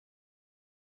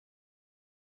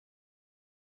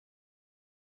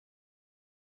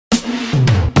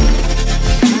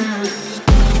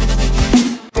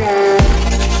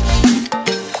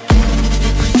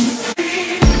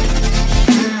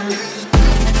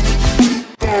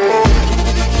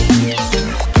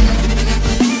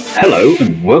Hello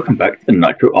and welcome back to the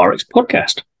Nitro RX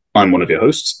podcast. I'm one of your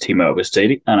hosts, Thiemo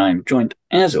Daily, and I'm joined,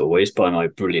 as always, by my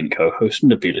brilliant co-host,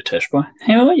 Nabila Teshba.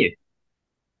 How are you?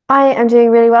 I am doing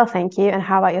really well, thank you. And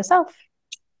how about yourself?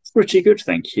 Pretty good,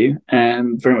 thank you.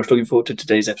 Very much looking forward to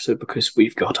today's episode because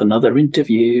we've got another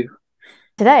interview.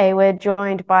 Today, we're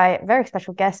joined by a very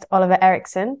special guest, Oliver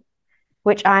Eriksson,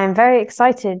 which I am very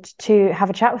excited to have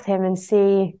a chat with him and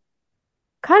see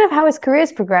kind of how his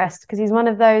career's progressed, because he's one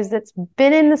of those that's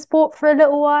been in the sport for a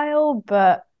little while,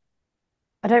 but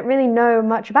I don't really know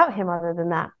much about him other than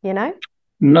that, you know?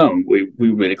 No, we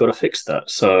really got to fix that.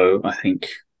 So I think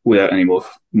without any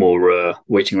more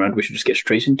waiting around, we should just get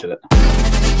straight into it.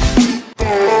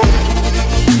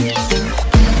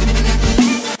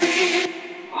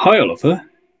 Hi, Oliver.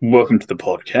 Welcome to the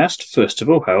podcast. First of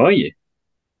all, how are you?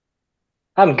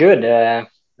 I'm good.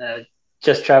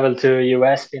 Just traveled to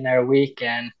US, been there a week,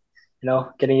 and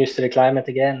getting used to the climate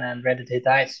again and ready to hit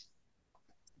ice.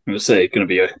 I would say it's going to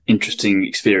be an interesting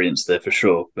experience there for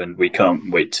sure, and we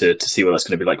can't wait to see what that's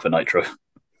going to be like for Nitro.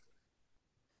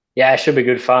 Yeah, it should be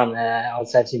good fun.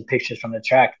 Also, I've seen pictures from the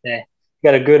track. They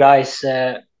got a good ice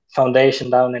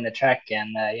foundation down in the track, and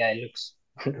yeah, it looks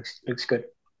looks good.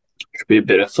 Should be a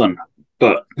bit of fun.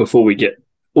 But before we get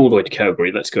all the way to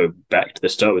Calgary, let's go back to the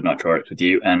start with Nitro RX with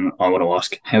you. And I want to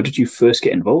ask, how did you first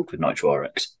get involved with Nitro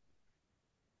RX?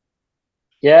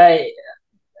 Yeah,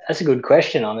 that's a good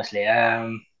question, honestly. Yeah,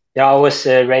 I was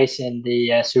racing the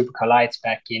Supercar Lights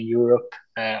back in Europe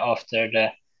after the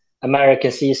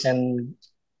American season.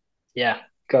 Yeah,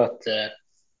 got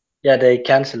yeah, they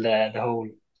canceled the whole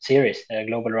series, the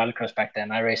Global Rallycross back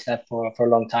then. I raced that for a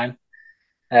long time.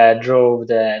 Drove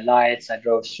the lights, I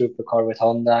drove Supercar with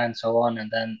Honda and so on. And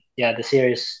then, yeah, the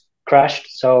series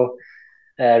crashed. So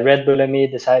Red Bull and me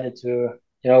decided to,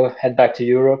 head back to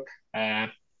Europe,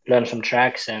 learn some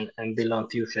tracks and build on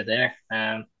future there.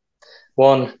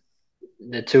 Won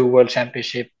the two World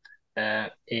Championship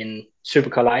in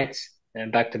Supercar Lights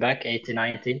back to back, 18,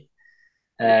 19.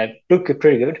 Looked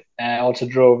pretty good. Also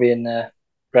drove in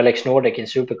Relics Nordic in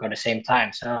Supercar at the same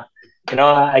time. So,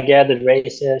 I gathered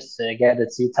races,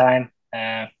 gathered seat time,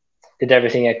 did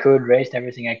everything I could, raced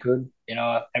everything I could.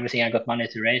 Everything I got money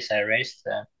to race, I raced.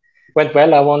 Went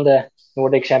well. I won the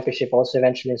Nordic Championship also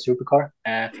eventually in Supercar.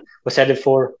 Was headed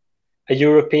for a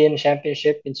European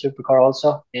Championship in Supercar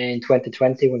also in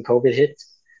 2020 when COVID hit.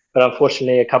 But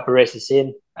unfortunately, a couple races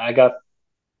in, I got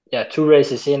two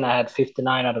races in, I had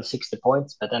 59 out of 60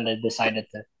 points, but then they decided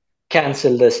to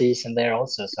cancel the season there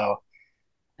also. So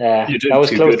You I did was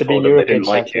too close good to for being them. They European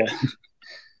didn't like it. champion.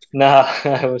 No,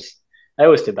 I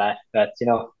was too bad, but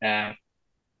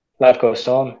life goes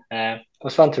on. It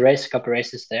was fun to race a couple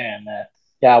races there, and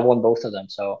yeah, I won both of them.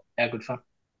 So yeah, good fun.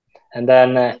 And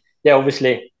then yeah,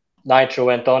 obviously Nitro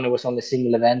went on. It was only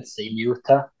single events in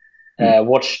Utah.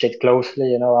 Watched it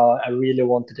closely. I really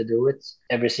wanted to do it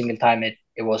every single time it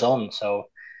was on. So,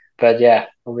 but yeah,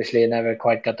 obviously I never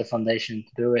quite got the foundation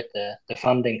to do it. The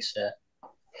fundings,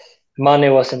 money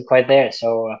wasn't quite there,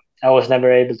 so I was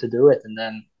never able to do it. And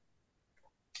then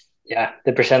yeah,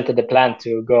 they presented the plan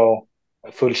to go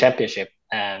a full championship,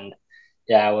 and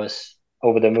yeah, I was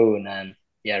over the moon and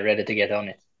yeah, ready to get on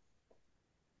it.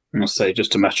 I'll say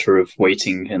just a matter of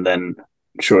waiting, and then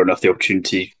sure enough, the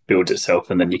opportunity builds itself,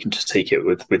 and then you can just take it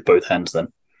with both hands. Then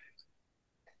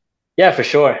Yeah, for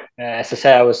sure. As I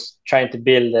said, I was trying to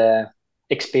build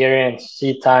experience,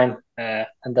 seat time,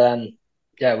 and then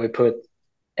yeah, we put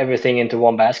everything into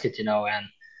one basket, and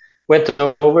went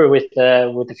over with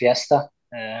the Fiesta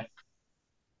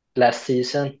last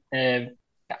season.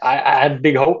 I had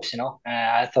big hopes,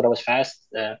 I thought I was fast.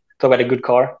 Thought I had a good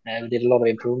car. We did a lot of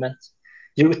improvements.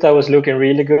 Utah was looking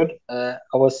really good. I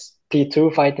was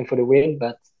P2 fighting for the win,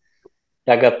 but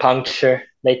I got puncture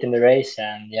late in the race,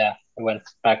 and yeah, I went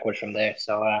backwards from there.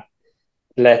 So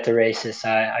later races,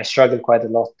 I struggled quite a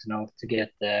lot, to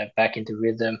get back into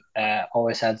rhythm.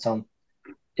 Always had some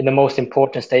in the most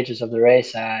important stages of the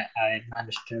race. I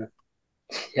managed to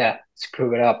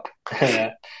screw it up,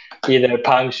 either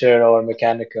puncture or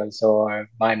mechanicals or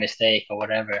my mistake or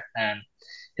whatever. And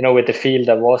with the field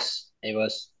it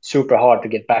was super hard to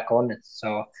get back on it.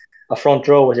 So a front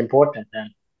row was important, and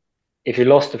if you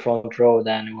lost the front row,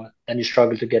 then you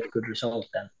struggle to get good results.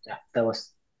 And yeah, that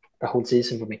was the whole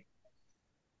season for me.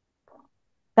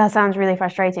 That sounds really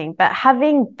frustrating. But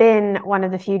having been one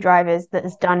of the few drivers that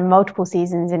has done multiple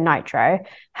seasons in Nitro,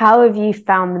 how have you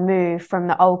found the move from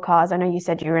the old cars? I know you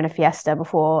said you were in a Fiesta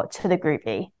before to the Group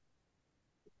E.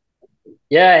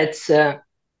 Yeah, it's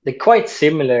they're quite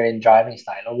similar in driving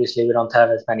style. Obviously, we don't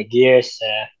have as many gears.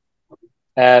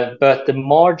 But the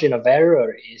margin of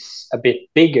error is a bit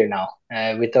bigger now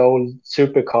with the old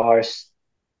supercars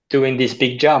doing these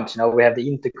big jumps. We have the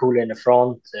intercooler in the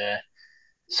front.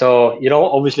 So you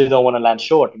obviously don't want to land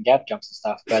short in gap jumps and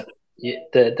stuff, but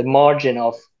the margin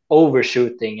of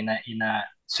overshooting in a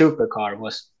supercar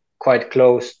was quite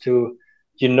close to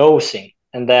you nosing,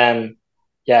 and then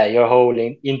your whole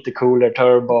intercooler,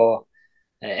 turbo,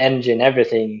 engine,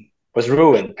 everything was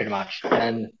ruined pretty much.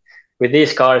 And with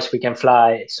these cars, we can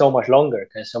fly so much longer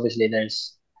because obviously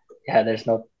there's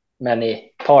not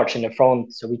many parts in the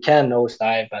front, so we can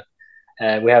nosedive, but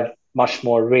we have much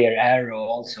more rear aero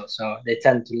also, so they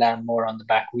tend to land more on the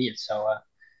back wheel. So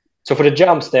for the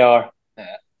jumps, they are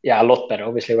a lot better.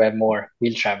 Obviously, we have more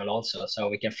wheel travel also, so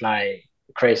we can fly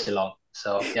crazy long.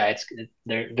 So yeah,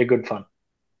 they're good fun.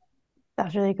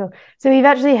 That's really cool. So we've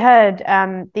actually heard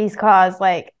these cars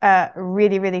like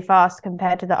really, really fast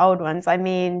compared to the old ones. I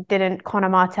mean, didn't Connor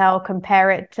Martell compare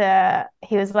it to,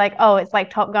 he was like, oh, it's like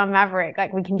Top Gun Maverick.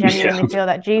 Like we can genuinely feel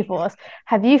that G-force.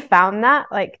 Have you found that?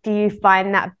 Like, do you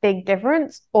find that big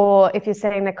difference? Or if you're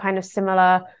saying they're kind of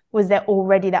similar, was there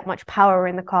already that much power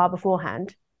in the car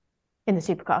beforehand? In the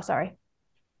supercar, sorry.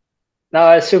 No,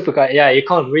 a supercar, you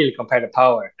can't really compare the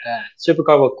power.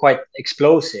 Supercar was quite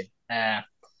explosive.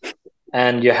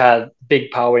 And you had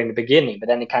big power in the beginning, but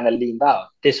then it kind of leaned out.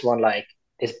 This one, like,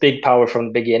 is big power from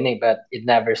the beginning, but it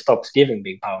never stops giving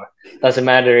big power. Doesn't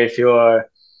matter if you're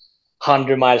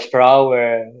 100 miles per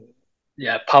hour,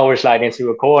 power sliding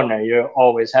through a corner, you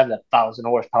always have that 1,000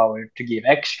 horsepower to give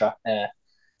extra.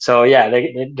 So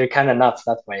they're kind of nuts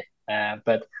that way.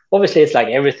 But obviously, it's like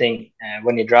everything.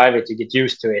 When you drive it, you get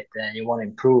used to it, and you want to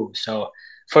improve. So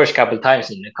first couple of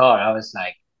times in the car, I was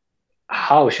like,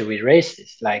 how should we race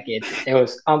this? Like it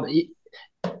was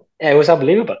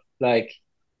unbelievable. Like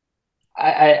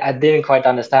I didn't quite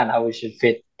understand how we should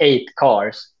fit 8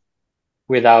 cars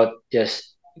without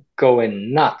just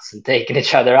going nuts and taking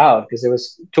each other out because there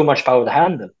was too much power to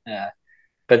handle.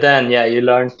 But then you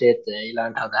learned it. You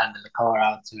learned how to handle the car,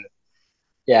 how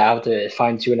to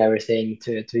fine tune everything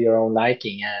to your own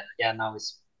liking. And now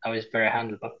it's very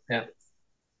handleable. Yeah,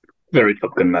 very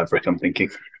Top Gun Maverick, I'm thinking.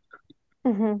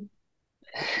 Mm-hmm.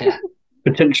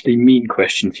 Potentially mean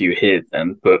question for you here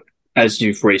then, but as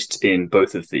you've raced in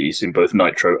both of these, in both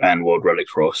Nitro and World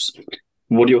Rallycross,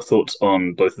 what are your thoughts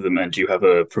on both of them, and do you have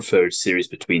a preferred series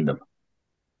between them?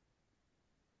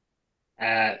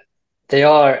 They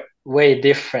are way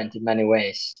different in many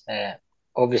ways.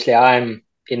 Obviously, I'm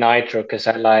in Nitro because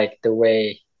I like the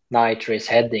way Nitro is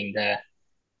heading, the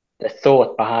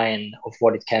thought behind of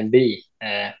what it can be.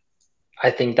 I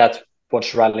think that's what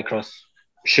Rallycross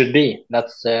should be.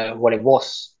 That's what it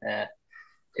was.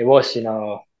 It was,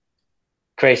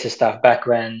 crazy stuff back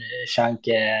when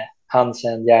Schanke,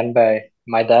 Hansen, Jernberg,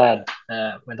 my dad,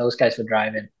 when those guys were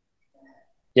driving.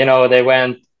 They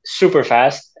went super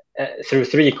fast through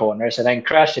 3 corners and then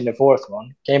crashed in the 4th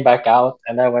one, came back out,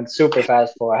 and then went super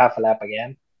fast for half a lap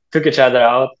again, took each other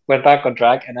out, went back on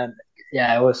track, and then,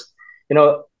 it was,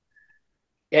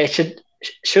 it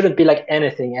shouldn't be like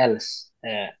anything else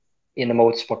in the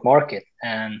motorsport market.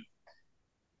 And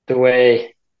the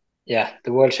way,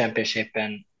 the World Championship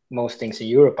and most things in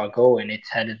Europe are going, it's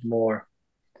headed more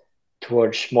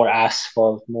towards more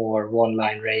asphalt, more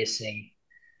one-line racing.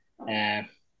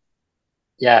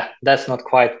 That's not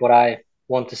quite what I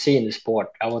want to see in the sport.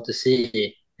 I want to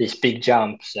see these big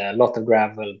jumps, a lot of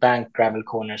gravel, bank gravel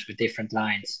corners with different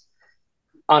lines,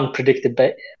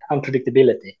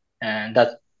 unpredictability, and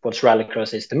that's what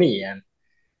Rallycross is to me. And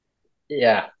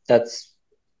that's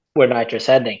where Nitro is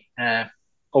heading.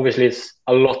 Obviously, it's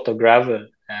a lot of gravel.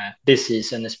 This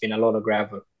season has been a lot of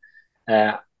gravel.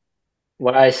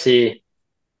 What I see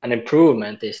an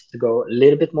improvement is to go a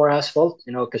little bit more asphalt,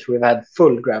 because we've had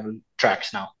full gravel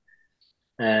tracks now.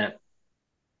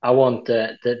 I want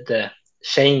the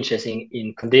changes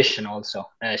in condition also.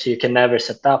 So you can never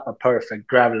set up a perfect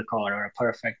gravel car or a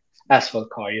perfect asphalt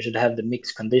car. You should have the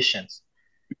mixed conditions.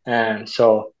 And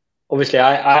so obviously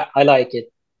I like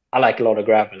it. I like a lot of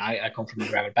gravel. I come from a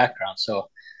gravel background. So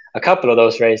a couple of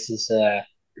those races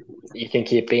you can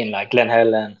keep in, like Glen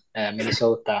Helen,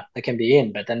 Minnesota, they can be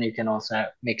in, but then you can also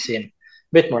mix in a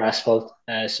bit more asphalt.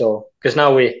 So because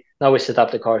now we set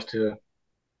up the cars to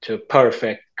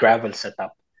perfect gravel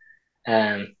setup.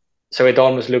 So it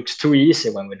almost looks too easy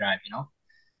when we drive,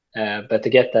 but to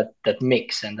get that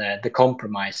mix and the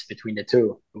compromise between the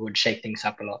two would shake things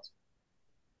up a lot.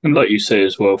 And like you say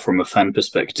as well, from a fan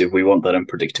perspective, we want that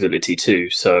unpredictability too.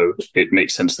 So it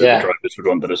makes sense that the drivers would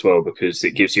want that as well, because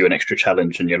it gives you an extra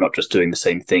challenge and you're not just doing the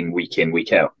same thing week in,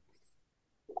 week out.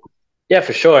 Yeah,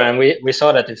 for sure. And we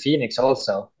saw that in Phoenix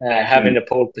also. Having the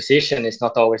pole position is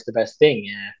not always the best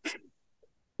thing.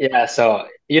 Yeah, so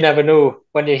you never knew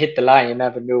when you hit the line, you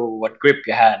never knew what grip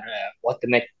you had, what the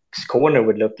next corner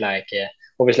would look like.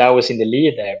 Obviously, I was in the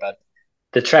lead there, but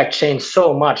the track changed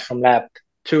so much from lap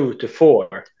 2 to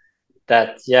 4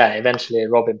 that, yeah, eventually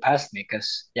Robin passed me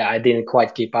because, yeah, I didn't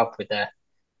quite keep up with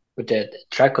the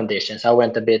track conditions. I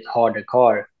went a bit harder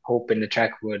car, hoping the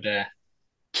track would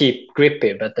keep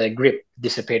grippy, but the grip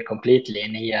disappeared completely,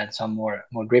 and he had some more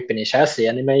grip in his chassis,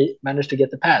 and he managed to get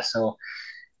the pass. So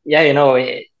yeah,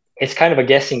 it's kind of a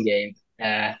guessing game,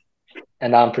 and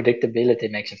unpredictability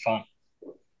makes it fun.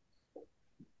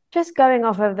 Just going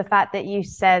off of the fact that you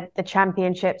said the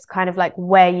championship's kind of like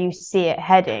where you see it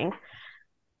heading,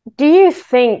 do you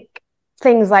think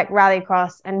things like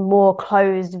rallycross and more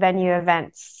closed venue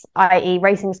events, i.e.,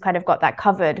 racing's kind of got that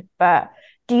covered, but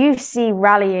do you see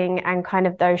rallying and kind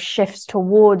of those shifts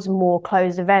towards more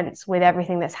closed events with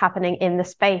everything that's happening in the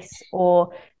space?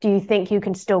 Or do you think you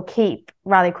can still keep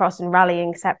rallycross and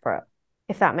rallying separate,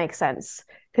 if that makes sense?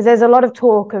 Because there's a lot of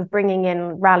talk of bringing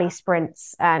in rally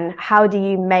sprints, and how do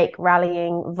you make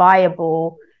rallying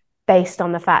viable based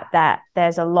on the fact that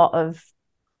there's a lot of,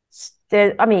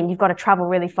 I mean, you've got to travel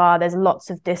really far. There's lots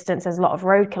of distance. There's a lot of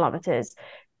road kilometers.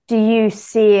 Do you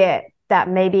see it that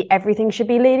maybe everything should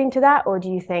be leading to that, or do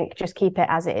you think just keep it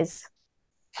as it is?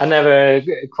 I never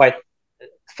quite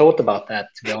thought about that,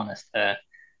 to be honest. I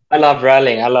love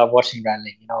rallying. I love watching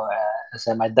rallying. I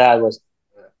said my dad was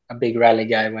a big rally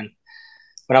guy when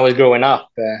I was growing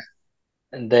up,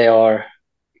 and they are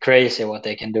crazy what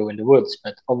they can do in the woods.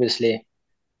 But obviously,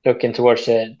 looking towards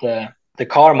the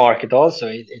car market also,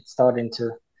 it's starting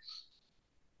to,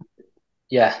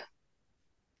 yeah,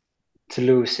 to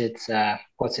lose its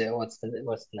what's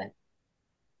the name?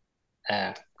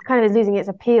 Kind of is losing its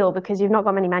appeal because you've not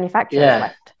got many manufacturers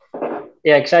left.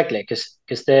 Yeah, exactly. Because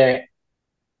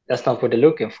that's not what they're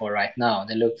looking for right now.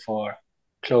 They look for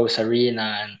close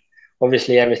arena, and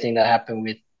obviously everything that happened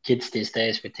with kids these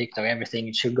days with TikTok, everything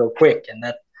it should go quick, and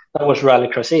that was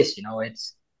rallycross is.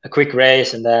 It's a quick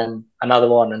race and then another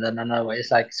one and then another one.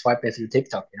 It's like swiping through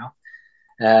TikTok.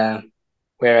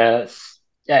 Whereas,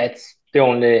 yeah, it's the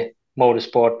only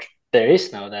motorsport there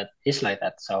is now that is like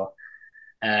that. So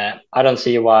I don't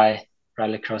see why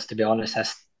rallycross, to be honest,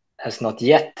 has not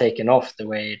yet taken off the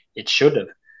way it should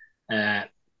have.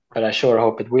 But I sure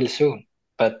hope it will soon.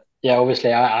 But yeah,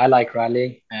 obviously I like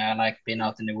rallying. I like being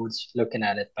out in the woods looking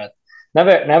at it, but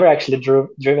never actually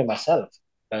driven myself.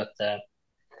 But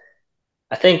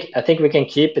I think we can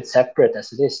keep it separate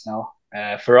as it is now.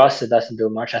 For us, it doesn't do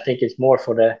much. I think it's more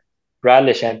for the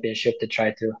rally championship to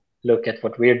try to look at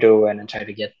what we're doing and try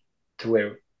to get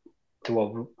to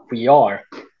what we are,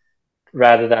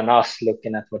 rather than us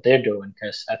looking at what they're doing.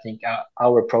 Because I think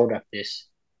our product is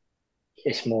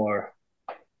more.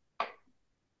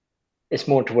 It's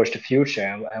more towards the future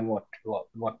and what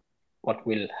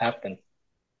will happen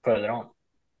further on.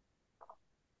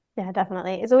 Yeah,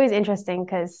 definitely. It's always interesting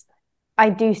because I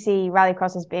do see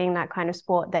rallycross as being that kind of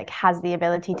sport that has the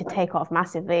ability to take off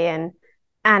massively and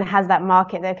has that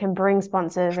market that can bring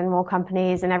sponsors and more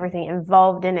companies and everything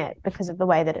involved in it because of the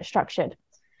way that it's structured.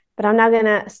 But I'm now going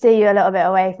to steer you a little bit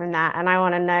away from that, and I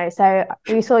want to know. So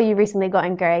we saw you recently got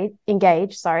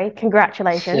engaged. Sorry,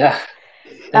 congratulations. Yeah.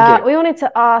 We wanted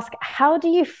to ask, how do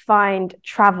you find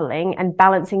traveling and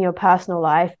balancing your personal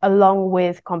life along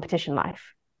with competition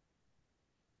life?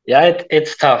 Yeah,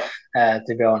 it's tough,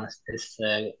 to be honest. It's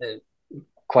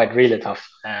quite really tough.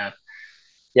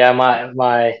 Yeah,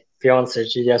 my fiance,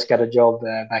 she just got a job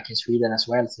back in Sweden as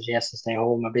well, so she has to stay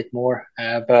home a bit more.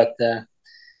 But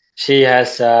she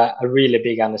has a really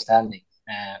big understanding.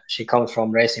 She comes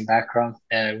from racing background.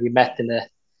 We met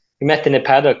in the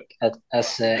paddock as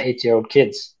 8-year-old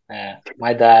kids.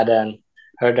 My dad and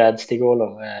her dad Stig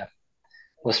Olof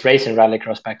was racing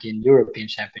rallycross back in European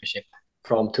Championship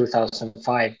from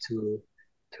 2005 to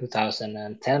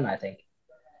 2010, I think.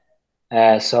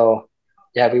 So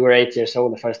yeah, we were 8 years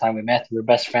old the first time we met. We were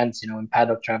best friends, in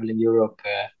paddock, traveling Europe,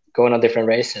 going on different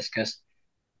races. Because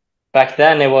back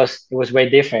then it was way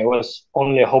different. It was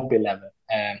only a hobby level.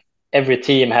 Every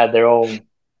team had their own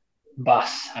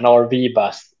bus, an RV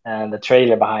bus, and the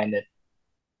trailer behind it,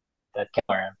 that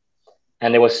car.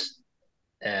 And it was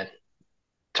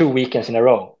 2 weekends in a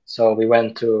row. So we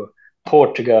went to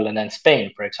Portugal and then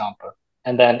Spain, for example.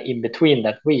 And then in between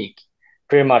that week,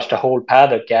 pretty much the whole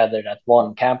paddock gathered at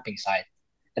one camping site,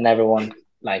 and everyone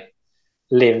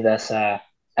lived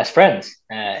as friends.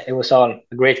 It was all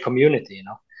a great community,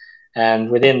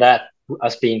 And within that,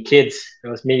 us being kids, it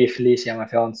was me, Felicia, my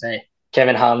fiance,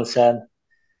 Kevin Hansen,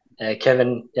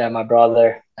 Kevin, yeah, my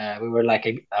brother, We were like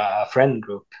a friend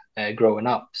group growing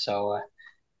up. So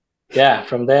yeah,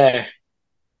 from there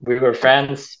we were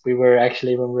friends. We were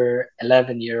actually, when we were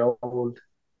 11-year old,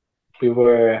 we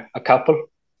were a couple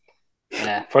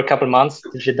for a couple months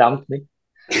till she dumped me.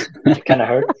 It kind of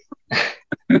hurt.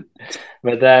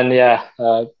 But then, yeah,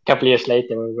 a couple years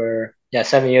later,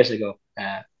 7 years ago,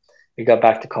 we got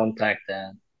back to contact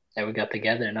and we got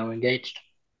together and now we're engaged.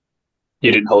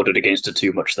 You didn't hold it against her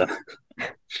too much then.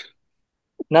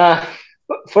 Nah,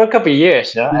 for a couple of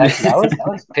years, actually, I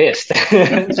was pissed.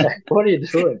 It's like, what are you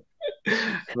doing?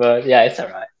 But yeah, it's all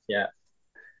right. Yeah.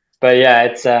 But yeah,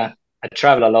 it's I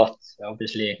travel a lot,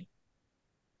 obviously.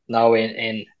 Now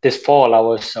in this fall, I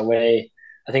was away,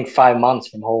 I think 5 months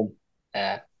from home.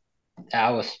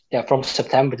 I was from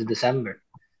September to December.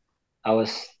 I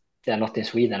was not in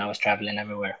Sweden. I was traveling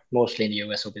everywhere, mostly in the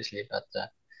US, obviously. But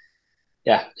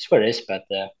yeah, it's where it is. But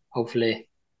hopefully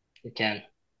we can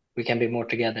be more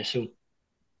together soon.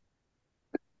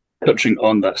 Touching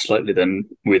on that slightly then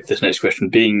with this next question,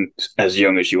 being as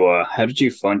young as you are, how did you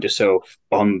find yourself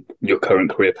on your current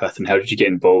career path and how did you get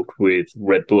involved with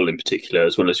Red Bull in particular,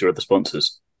 as well as your other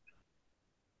sponsors?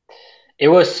 It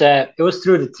was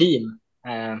through the team.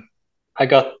 I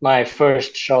got my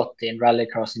first shot in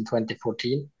rallycross in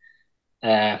 2014.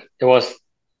 It was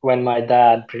when my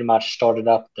dad pretty much started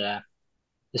up the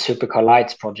Supercar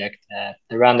Lights project.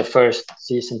 They ran the first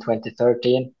season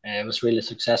 2013. It was really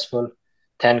successful,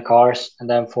 10 cars. And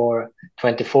then for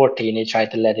 2014, he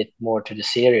tried to let it more to the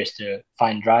series to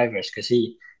find drivers, because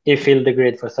he filled the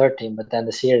grid for 13, but then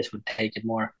the series would take it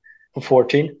more for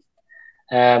 14.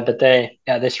 But they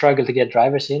struggled to get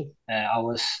drivers in. I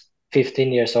was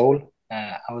 15 years old.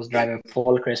 I was driving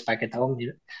folk race back at home.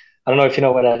 I don't know if you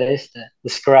know what that is, the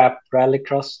scrap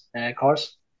rallycross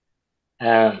cars.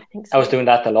 I was doing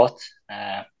that a lot.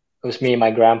 It was me and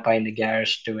my grandpa in the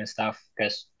garage doing stuff,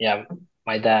 because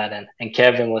my dad and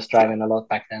Kevin was driving a lot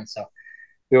back then. So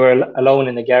we were alone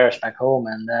in the garage back home.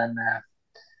 And then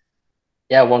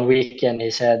one weekend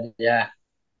he said,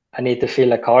 I need to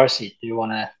fill a car seat. Do you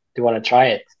wanna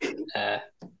try it?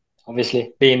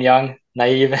 Obviously being young,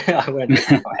 naive, I went,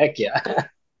 oh, heck yeah.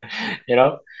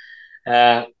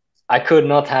 I could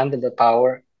not handle the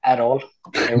power at all.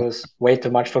 It was way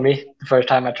too much for me the first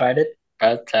time I tried it.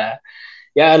 But I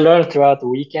learned throughout the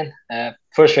weekend.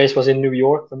 First race was in New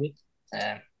York for me,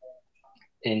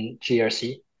 in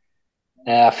GRC.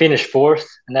 I finished fourth,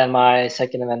 and then my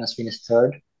second event was finished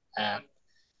third.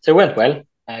 So it went well.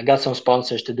 I got some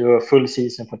sponsors to do a full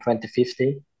season for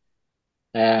 2015.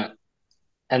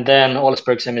 And then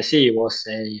Allsbergs MSC was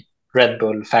a Red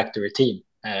Bull factory team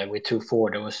with 2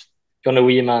 Ford. There was Johnny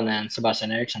Wieman and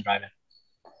Sebastian Eriksson driving.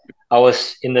 I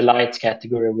was in the lights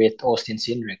category with Austin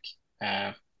Cindric.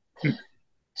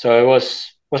 So it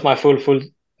was my first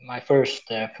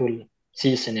full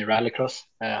season in rallycross.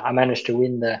 I managed to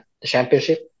win the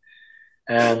championship.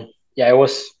 And it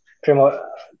was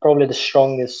probably the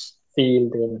strongest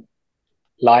field in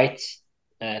lights,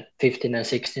 15 and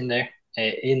 16 there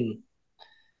in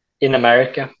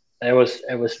America. It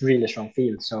was really strong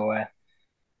field. So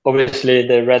obviously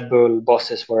the Red Bull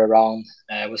bosses were around.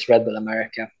 It was Red Bull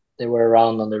America. They were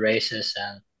around on the races,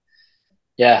 and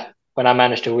when I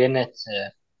managed to win it,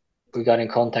 we got in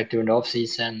contact during the off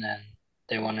season, and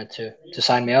they wanted to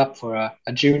sign me up for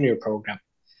a junior program.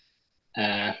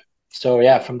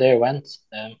 So from there it went.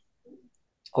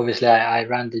 Obviously I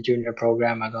ran the junior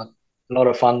program. I got a lot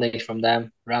of funding from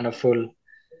them, ran a full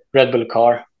Red Bull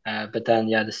car, but then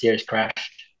the series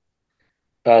crashed.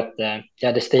 But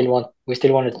we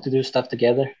still wanted to do stuff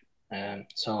together.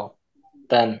 So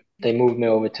then they moved me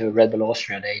over to Red Bull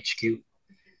Austria, the HQ,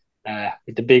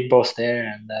 with the big boss there,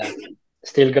 and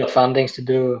still got fundings to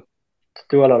do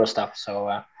a lot of stuff.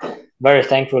 So very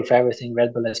thankful for everything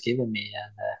Red Bull has given me,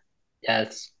 and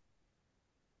it's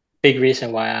big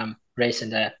reason why I'm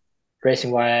racing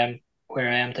why I'm where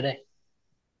I am today.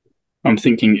 I'm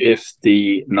thinking if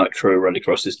the Nitro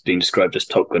Rallycross is being described as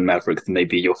Top Gun Maverick, then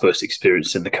maybe your first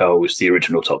experience in the car was the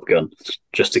original Top Gun,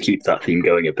 just to keep that theme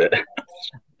going a bit.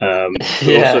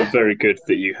 Also very good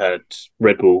that you had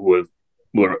Red Bull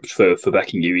were up for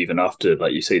backing you even after,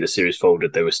 like you say, the series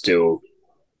folded. There was still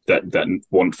that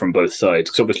want from both sides,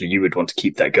 because obviously you would want to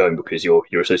keep that going because you're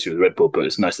associated with Red Bull, but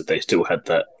it's nice that they still had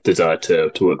that desire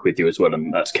to work with you as well,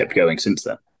 and that's kept going since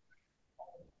then.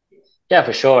 Yeah,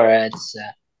 for sure. It's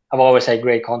I've always had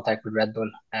great contact with Red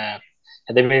Bull, and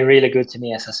they've been really good to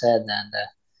me, as I said. And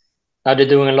now they're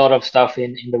doing a lot of stuff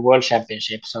in the World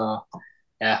Championship. So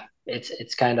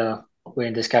it's kind of, we're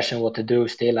in discussion what to do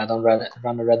still. I don't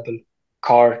run a Red Bull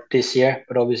car this year,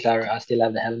 but obviously I still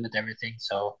have the helmet, everything.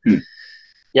 So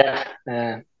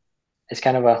it's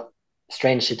kind of a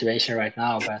strange situation right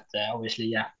now, but obviously,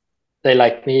 yeah, they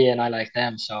like me and I like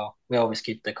them, so we always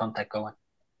keep the contact going.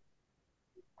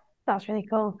 That's really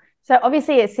cool. So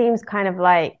obviously it seems kind of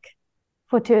like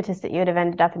fortuitous that you would have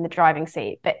ended up in the driving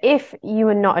seat. But if you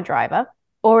were not a driver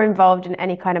or involved in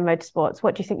any kind of motorsports,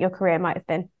 what do you think your career might have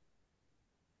been?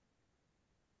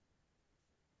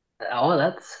 Oh,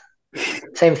 that's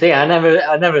same thing. I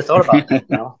never thought about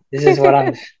that. This is what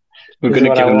I'm. We're This going is to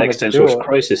what I give him an wanted to existential do.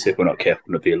 crisis if we're not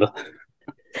careful, Nabila.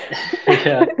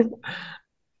 Yeah,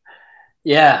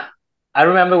 yeah. I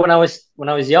remember when I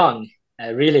was young,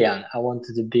 really young. I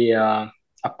wanted to be a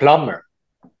plumber.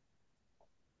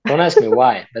 Don't ask me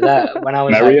why, but when I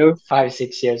was like Mario? 5,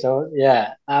 6 years old,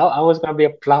 yeah, I was gonna be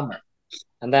a plumber,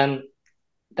 and then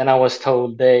I was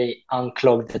told they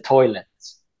unclog the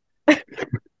toilets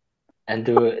and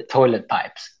do toilet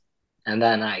pipes, and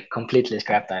then I completely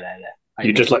scrapped that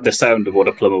You idea. just like the sound of what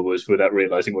a plumber was without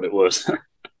realizing what it was.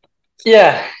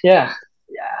 Yeah, yeah,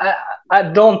 yeah. I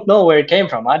don't know where it came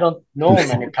from. I don't know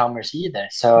many plumbers either.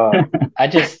 So I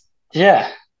just,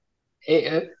 yeah.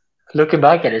 Looking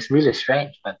back at it, it's really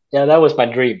strange, but yeah, that was my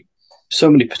dream. So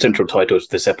many potential titles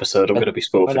for this episode. I'm going But to be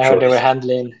spoiled when for I heard they were choice.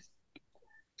 handling,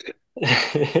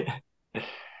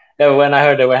 yeah, when I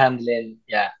heard they were handling,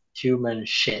 yeah, human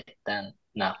shit, then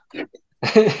no,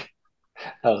 that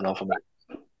was not for me.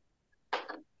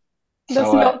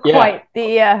 That's So not yeah, quite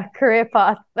the career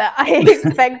path that I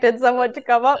expected someone to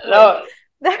come up with. no,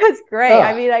 That was great.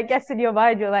 I oh, mean, I guess in your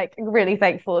mind, you're like really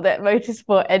thankful that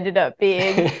motorsport ended up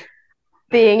being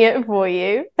it for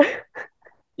you.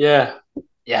 yeah,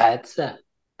 yeah, it's.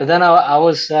 But then I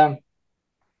was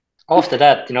after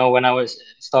that, when I was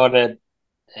started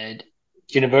at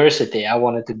university, I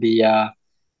wanted to be a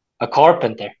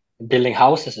carpenter, building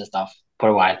houses and stuff for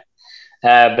a while.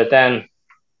 But then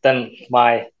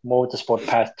my motorsport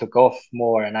path took off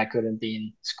more, and I couldn't be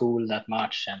in school that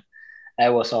much, and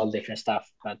it was all different stuff.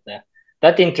 But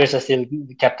that interest I still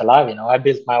kept alive. I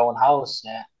built my own house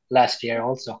last year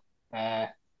also,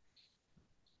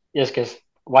 just because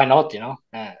why not?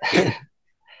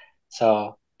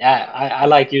 So yeah, I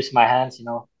like using my hands.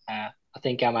 I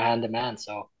think I'm a handy man,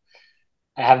 so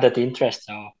I have that interest.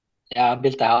 So yeah, I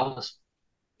built a house.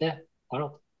 Yeah, why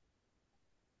not?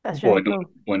 That's Why really not? cool.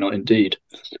 Why not? Indeed.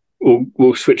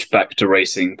 We'll switch back to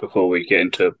racing before we get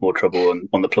into more trouble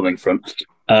on the plumbing front.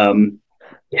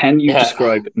 Can you Yeah,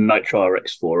 describe Nitro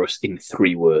RX for us in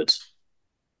 3 words?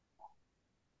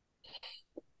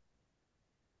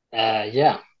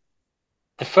 yeah.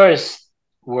 The first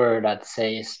word I'd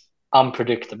say is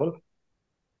unpredictable.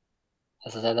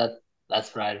 As I said,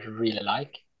 that's what I really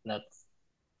like. That's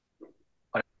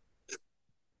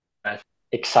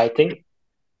exciting.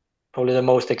 Probably the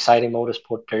most exciting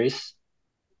motorsport there is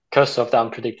because of the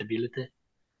unpredictability.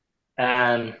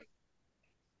 And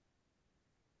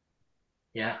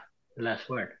yeah, the last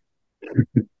word.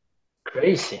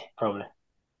 Crazy, probably.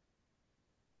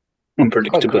 Quite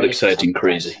Unpredictable, crazy exciting, sometimes.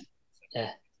 crazy.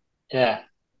 Yeah, yeah.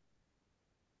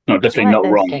 No, I definitely like not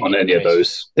this. wrong Can on get any of crazy.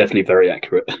 those. Definitely very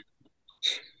accurate.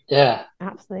 Yeah. We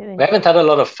Absolutely. haven't had a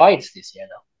lot of fights this year,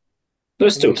 though.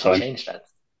 There's Maybe still we should time. change that.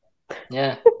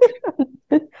 Yeah.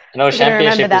 I know We're going to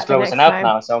remember championship is that the closing next up time.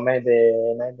 now, so maybe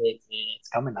it's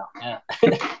coming now. Yeah.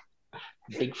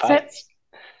 Big So fights.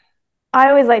 I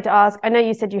always like to ask, I know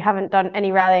you said you haven't done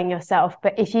any rallying yourself,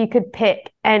 but if you could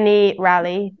pick any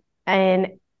rally,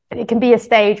 and it can be a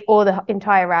stage or the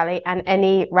entire rally and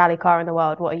any rally car in the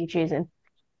world, what are you choosing?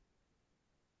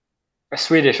 A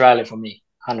Swedish rally for me,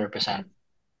 Okay. 100%.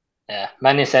 Yeah.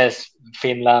 Many says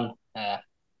Finland,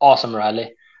 awesome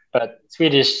rally, but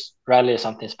Swedish rally is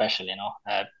something special,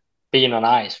 being on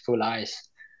ice, full ice.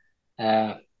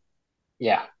 Uh,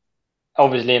 yeah.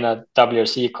 Obviously in a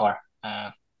WRC car.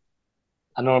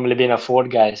 I normally been a Ford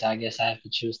guy, so I guess I have to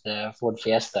choose the Ford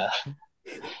Fiesta.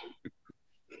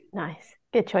 Nice.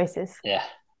 Good choices. Yeah,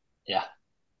 yeah,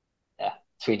 yeah.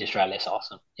 Swedish rally is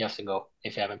awesome. You have to go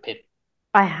if you haven't pit.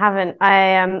 I haven't.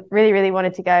 I really, really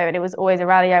wanted to go, and it was always a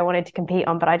rally I wanted to compete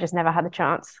on, but I just never had the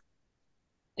chance.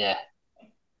 Yeah,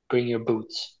 bring your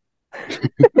boots.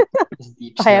 It's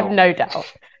deep I have snow. no doubt.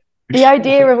 The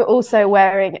idea of also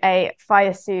wearing a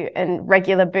fire suit and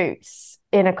regular boots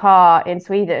in a car in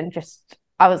Sweden, just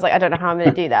I was like, I don't know how I'm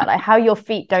going to do that. Like how your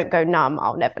feet don't go numb,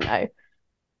 I'll never know.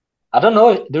 I don't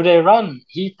know. Do they run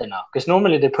heater now? Because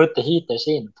normally they put the heaters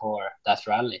in for that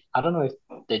rally. I don't know if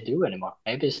they do anymore.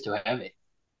 Maybe it's too heavy.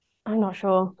 I'm not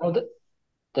sure. Oh, the,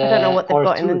 I don't know the what they've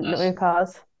got in the R2 new does.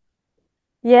 cars.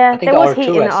 I Yeah, think there the was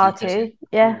heat R2 in the has heaters in. R2.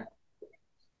 Yeah,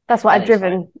 that's what Then I've it's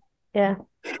fine. driven. Yeah.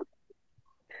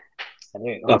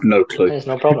 There you go. I've no clue. There's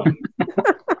no problem.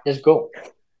 Just go.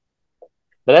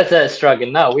 But that's a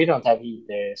struggle now. We don't have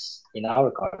heaters in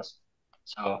our cars.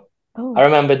 So Oh, I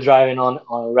remember driving on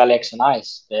Rally X on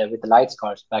ice with the lights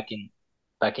cars back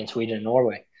in Sweden and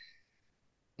Norway.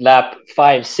 Lap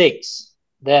 5, 6,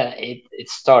 then it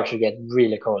starts to get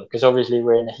really cold because obviously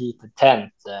we're in a heated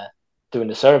tent doing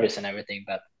the service and everything.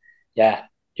 But yeah,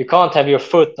 you can't have your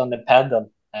foot on the pedal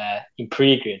in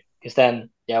pre-grid because then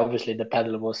obviously the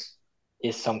pedal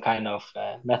is some kind of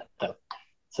metal.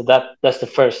 So that's the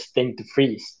first thing to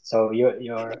freeze. So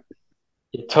your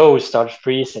toes start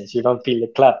freezing, so you don't feel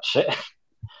the clutch.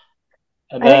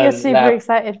 And I think you're then super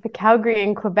excited for Calgary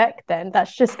and Quebec then.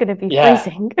 That's just going to be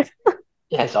freezing.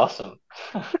 Yeah, it's awesome.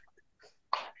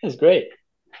 It's great.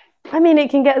 I mean, it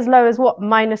can get as low as what,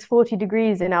 minus 40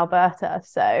 degrees in Alberta.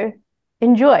 So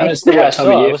enjoy. And it's the right time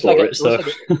of year for it. So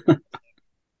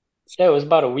yeah, it was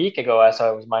about a week ago. I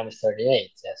saw it was minus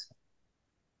 38. Yes.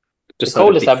 Just The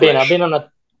coldest I've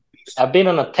been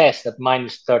on a test at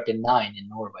minus 39 in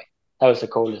Norway. That was the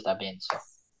coldest I've been. So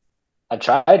I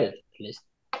tried it at least.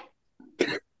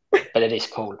 But it is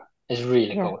cold. It's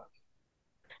really cold.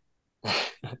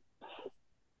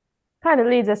 Kind of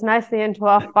leads us nicely into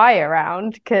our fire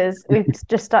round because we've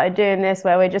just started doing this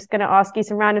where we're just going to ask you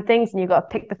some random things and you've got to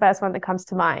pick the first one that comes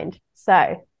to mind.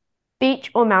 So, beach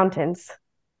or mountains?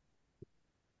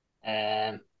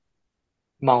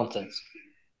 Mountains.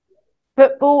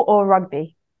 Football or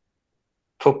rugby?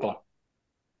 Football.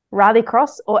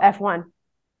 Rallycross or F1?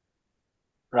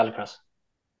 Rallycross.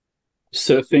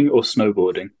 Surfing or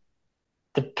snowboarding?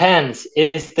 Depends.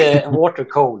 Is the water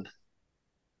cold?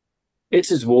 It's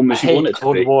as warm as you want it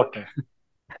to be. Water.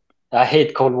 I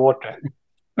hate cold water.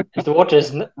 If the water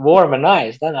is warm and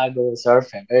nice, then I go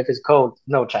surfing. But if it's cold,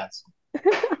 no chance.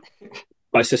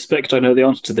 I suspect I know the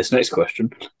answer to this next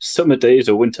question. Summer days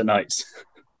or winter nights?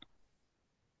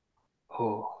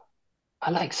 Oh,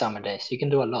 I like summer days. You can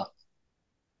do a lot.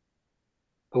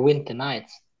 But winter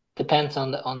nights depends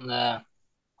on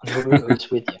who's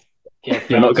with you.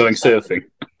 You're not going surfing.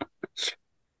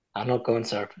 I'm not going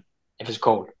surfing if it's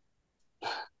cold.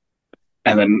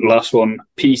 And then last one,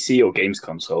 PC or games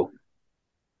console?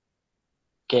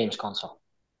 Games console.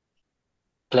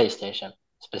 PlayStation,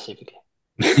 specifically.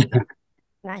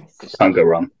 Nice. Can't go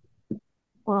wrong.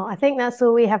 Well, I think that's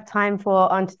all we have time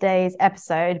for on today's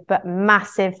episode, but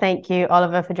massive thank you,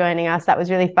 Oliver, for joining us. That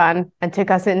was really fun and took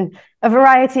us in a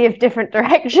variety of different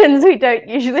directions we don't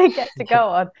usually get to go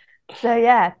on. So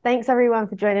yeah, thanks everyone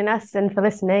for joining us and for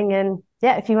listening. And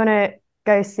yeah, if you want to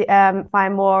go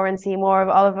find more and see more of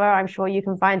Oliver, I'm sure you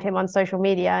can find him on social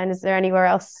media. And is there anywhere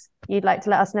else you'd like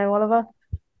to let us know, Oliver?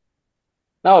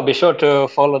 No, be sure to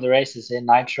follow the races in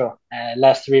Nitro.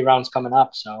 Last 3 rounds coming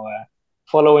up. So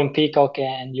follow in Peacock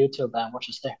and YouTube and watch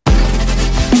us there.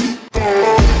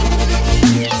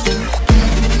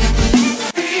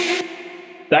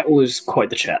 That was quite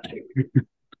the chat.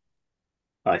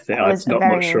 I think I'm not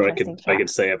much sure I could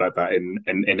say about that in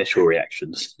initial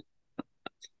reactions.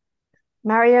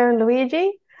 Mario and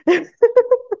Luigi?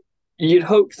 You'd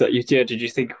hope that did you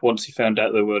think once he found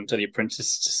out there weren't any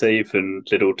apprentices to save and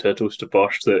little turtles to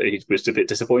bosh that he was a bit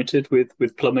disappointed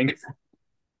with plumbing?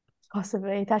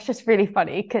 Possibly. That's just really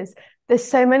funny because there's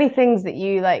so many things that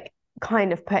you like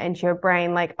kind of put into your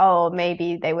brain, like, oh,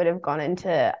 maybe they would have gone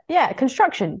into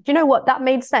construction. Do you know what? That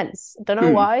made sense. Don't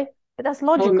know why, but that's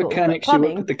logical. Or mechanics, you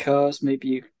work with the cars, maybe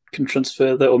you can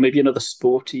transfer that, or maybe another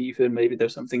sport even. Maybe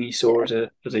there's something he saw as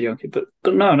a young kid, but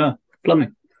no,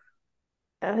 plumbing.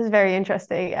 It was very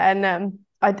interesting, and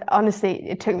I honestly,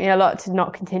 it took me a lot to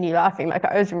not continue laughing. Like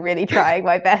I was really trying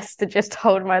my best to just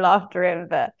hold my laughter in,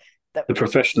 but the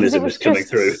professionalism is coming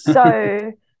through.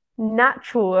 So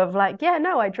natural of like,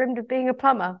 I dreamed of being a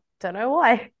plumber. Don't know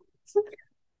why.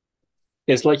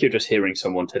 It's like you're just hearing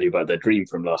someone tell you about their dream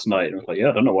from last night, and I was like,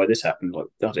 I don't know why this happened. Like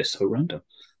that is so random.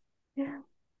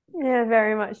 Yeah,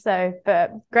 very much so.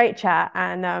 But great chat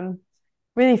and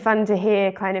really fun to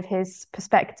hear kind of his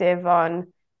perspective on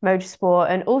motorsport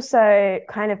and also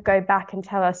kind of go back and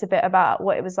tell us a bit about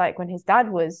what it was like when his dad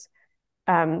was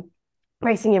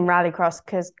racing in rallycross,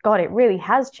 because God, it really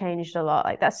has changed a lot.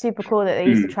 Like that's super cool that they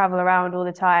used to travel around all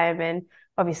the time, and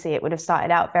obviously it would have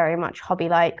started out very much hobby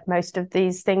like most of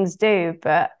these things do,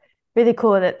 but really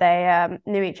cool that they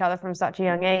knew each other from such a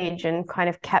young age and kind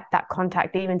of kept that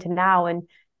contact even to now. And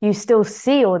you still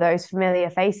see all those familiar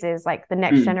faces, like the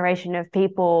next generation of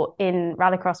people in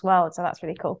rallycross world. So that's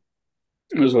really cool.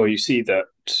 As well, you see that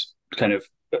kind of,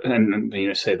 and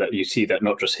say that you see that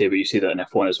not just here, but you see that in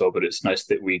F1 as well. But it's nice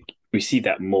that we see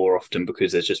that more often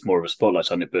because there's just more of a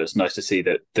spotlight on it. But it's nice to see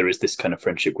that there is this kind of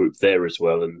friendship group there as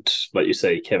well. And like you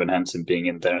say, Kevin Hansen being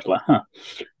in there, it's like,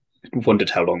 wondered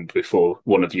how long before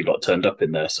one of you lot turned up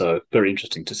in there. So very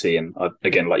interesting to see. And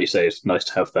again, like you say, it's nice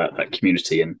to have that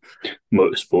community. And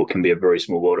motorsport can be a very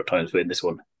small world at times, but in this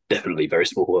one, definitely very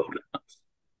small world.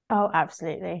 Oh,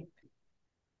 absolutely.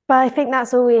 But I think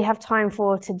that's all we have time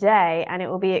for today, and it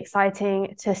will be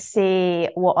exciting to see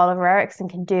what Oliver Eriksson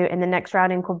can do in the next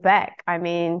round in Quebec. I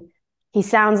mean, he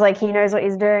sounds like he knows what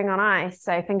he's doing on ice,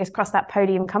 so fingers crossed that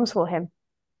podium comes for him.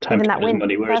 Time Even to that put his win,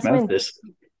 money where his first mouth win. is.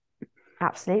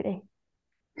 Absolutely.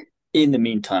 In the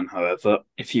meantime, however,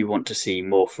 if you want to see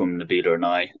more from Nabila and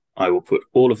I will put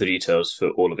all of the details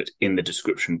for all of it in the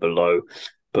description below.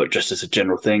 But just as a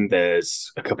general thing, there's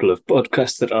a couple of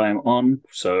podcasts that I am on.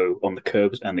 So on the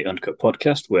Curbs and the Uncut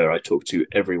podcast, where I talk to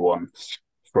everyone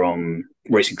from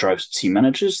racing drivers to team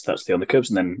managers. That's the On the Curbs.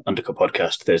 And then Undercut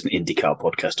podcast, there's an IndyCar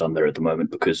podcast on there at the moment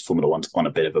because Formula One's on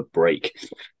a bit of a break.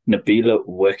 Nabila,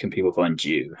 where can people find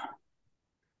you?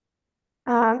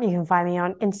 You can find me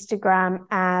on Instagram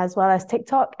as well as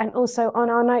TikTok, and also on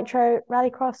our Nitro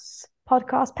Rallycross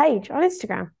podcast page on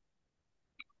Instagram.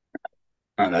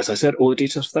 And as I said, all the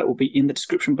details for that will be in the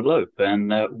description below.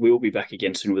 And we'll be back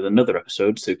again soon with another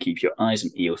episode, so keep your eyes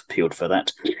and ears peeled for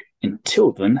that.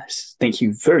 Until then, thank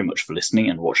you very much for listening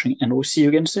and watching, and we'll see you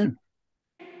again soon.